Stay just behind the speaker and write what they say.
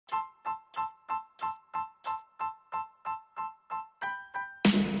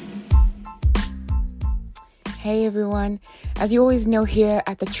Hey everyone. As you always know, here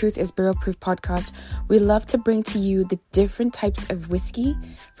at the Truth is Barrel Proof podcast, we love to bring to you the different types of whiskey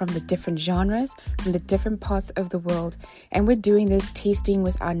from the different genres, from the different parts of the world. And we're doing this tasting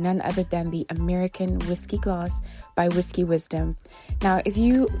with none other than the American Whiskey Glass by Whiskey Wisdom. Now, if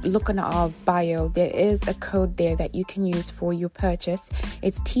you look on our bio, there is a code there that you can use for your purchase.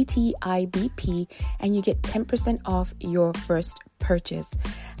 It's TTIBP, and you get 10% off your first purchase.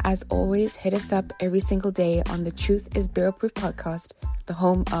 As always, hit us up every single day on the Truth is Barrel Proof podcast, the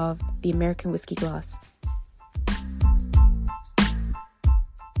home of the American Whiskey Glass.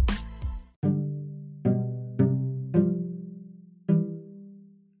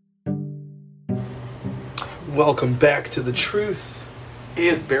 Welcome back to the Truth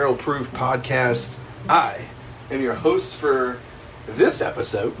is Barrel Proof podcast. I am your host for this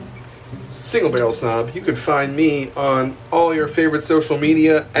episode, Single Barrel Snob. You can find me on all your favorite social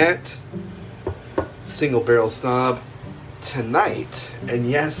media at Single Barrel Snob tonight. And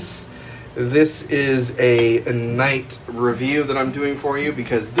yes, this is a night review that I'm doing for you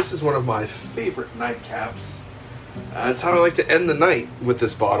because this is one of my favorite nightcaps. It's how I like to end the night with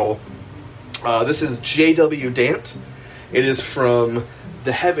this bottle. This is J.W. Dant. It is from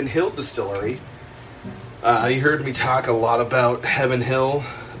the Heaven Hill Distillery. You heard me talk a lot about Heaven Hill.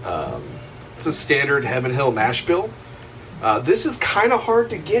 It's a standard Heaven Hill mash bill. This is kind of hard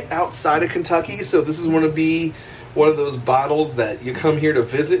to get outside of Kentucky, so this is going to be one of those bottles that you come here to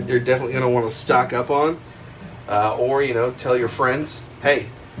visit, you're definitely going to want to stock up on. Or, tell your friends, hey,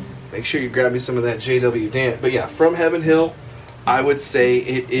 make sure you grab me some of that J.W. Dant. But yeah, from Heaven Hill, I would say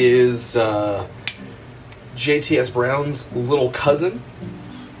it is JTS Brown's little cousin,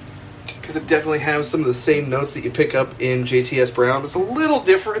 because it definitely has some of the same notes that you pick up in JTS Brown. It's a little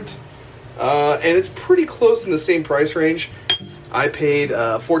different. And it's pretty close in the same price range. I paid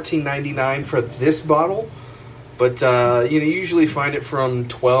 $14.99 for this bottle, but you usually find it from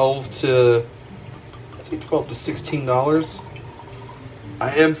 $12 to $16.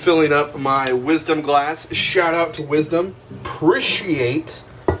 I am filling up my Wisdom glass. Shout out to Wisdom. Appreciate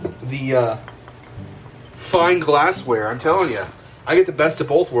the fine glassware. I'm telling you, I get the best of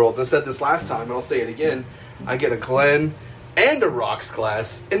both worlds. I said this last time, and I'll say it again. I get a Glen and a Rocks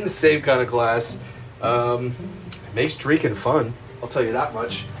glass in the same kind of glass. It makes drinking fun, I'll tell you that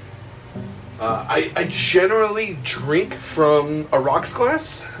much. I generally drink from a Rocks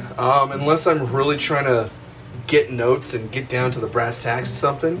glass, unless I'm really trying to get notes and get down to the brass tacks of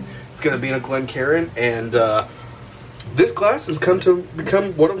something. It's going to be in a Glencairn, and this glass has come to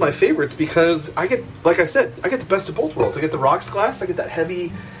become one of my favorites because I get, like I said, I get the best of both worlds. I get the Rocks glass, I get that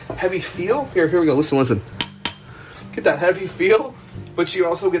heavy feel. Here we go, listen. Get that heavy feel, but you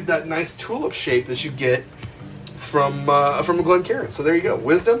also get that nice tulip shape that you get from a Glencairn. So there you go.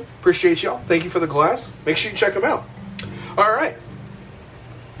 Wisdom, appreciate y'all. Thank you for the glass. Make sure you check them out. All right.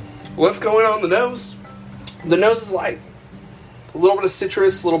 What's going on the nose? The nose is light. A little bit of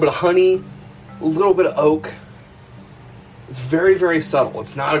citrus, a little bit of honey, a little bit of oak. It's very, very subtle.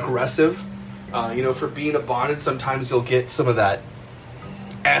 It's not aggressive. For being a bonded, sometimes you'll get some of that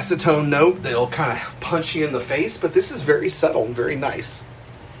acetone note that'll kind of punch you in the face, but this is very subtle and very nice.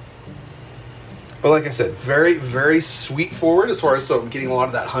 But like I said, very, very sweet forward as far as, so I'm getting a lot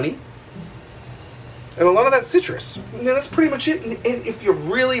of that honey and a lot of that citrus. And that's pretty much it. And if you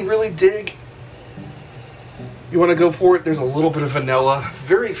really, really dig, you want to go for it, there's a little bit of vanilla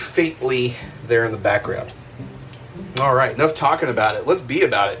very faintly there in the background. All right, enough talking about it. Let's be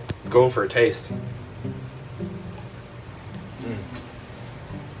about it. Let's go in for a taste.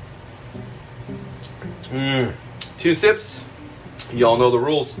 Two sips. Y'all know the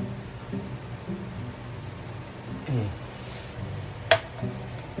rules.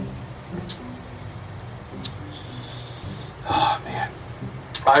 Oh, man.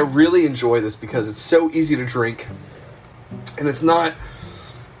 I really enjoy this because it's so easy to drink. And it's not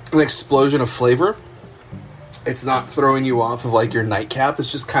an explosion of flavor. It's not throwing you off of like your nightcap.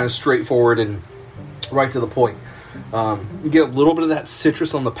 It's just kind of straightforward and right to the point. You get a little bit of that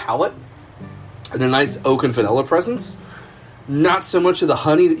citrus on the palate and a nice oak and vanilla presence. Not so much of the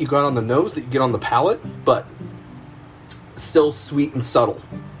honey that you got on the nose that you get on the palate, but still sweet and subtle.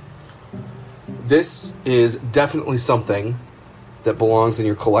 This is definitely something that belongs in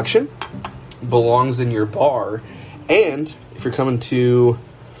your collection, belongs in your bar, and if you're coming to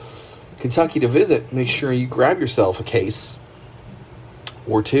Kentucky to visit, make sure you grab yourself a case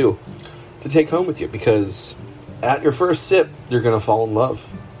or two to take home with you, because at your first sip, you're going to fall in love.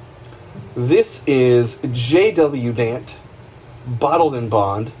 This is J.W. Dant, bottled in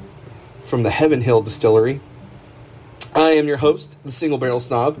bond, from the Heaven Hill Distillery. I am your host, the Single Barrel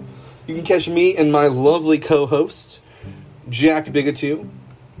Snob. You can catch me and my lovely co-host, Jack Bigatu,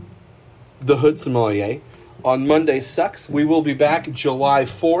 the Hood Sommelier, on Monday Sucks. We will be back July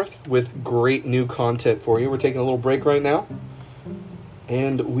 4th with great new content for you. We're taking a little break right now,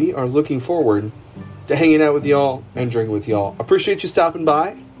 and we are looking forward to hanging out with y'all and drinking with y'all. Appreciate you stopping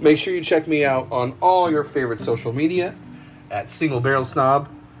by. Make sure you check me out on all your favorite social media at Single Barrel Snob,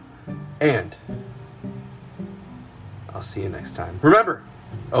 and I'll see you next time. Remember,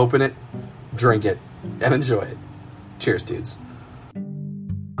 open it, drink it, and enjoy it. Cheers, dudes.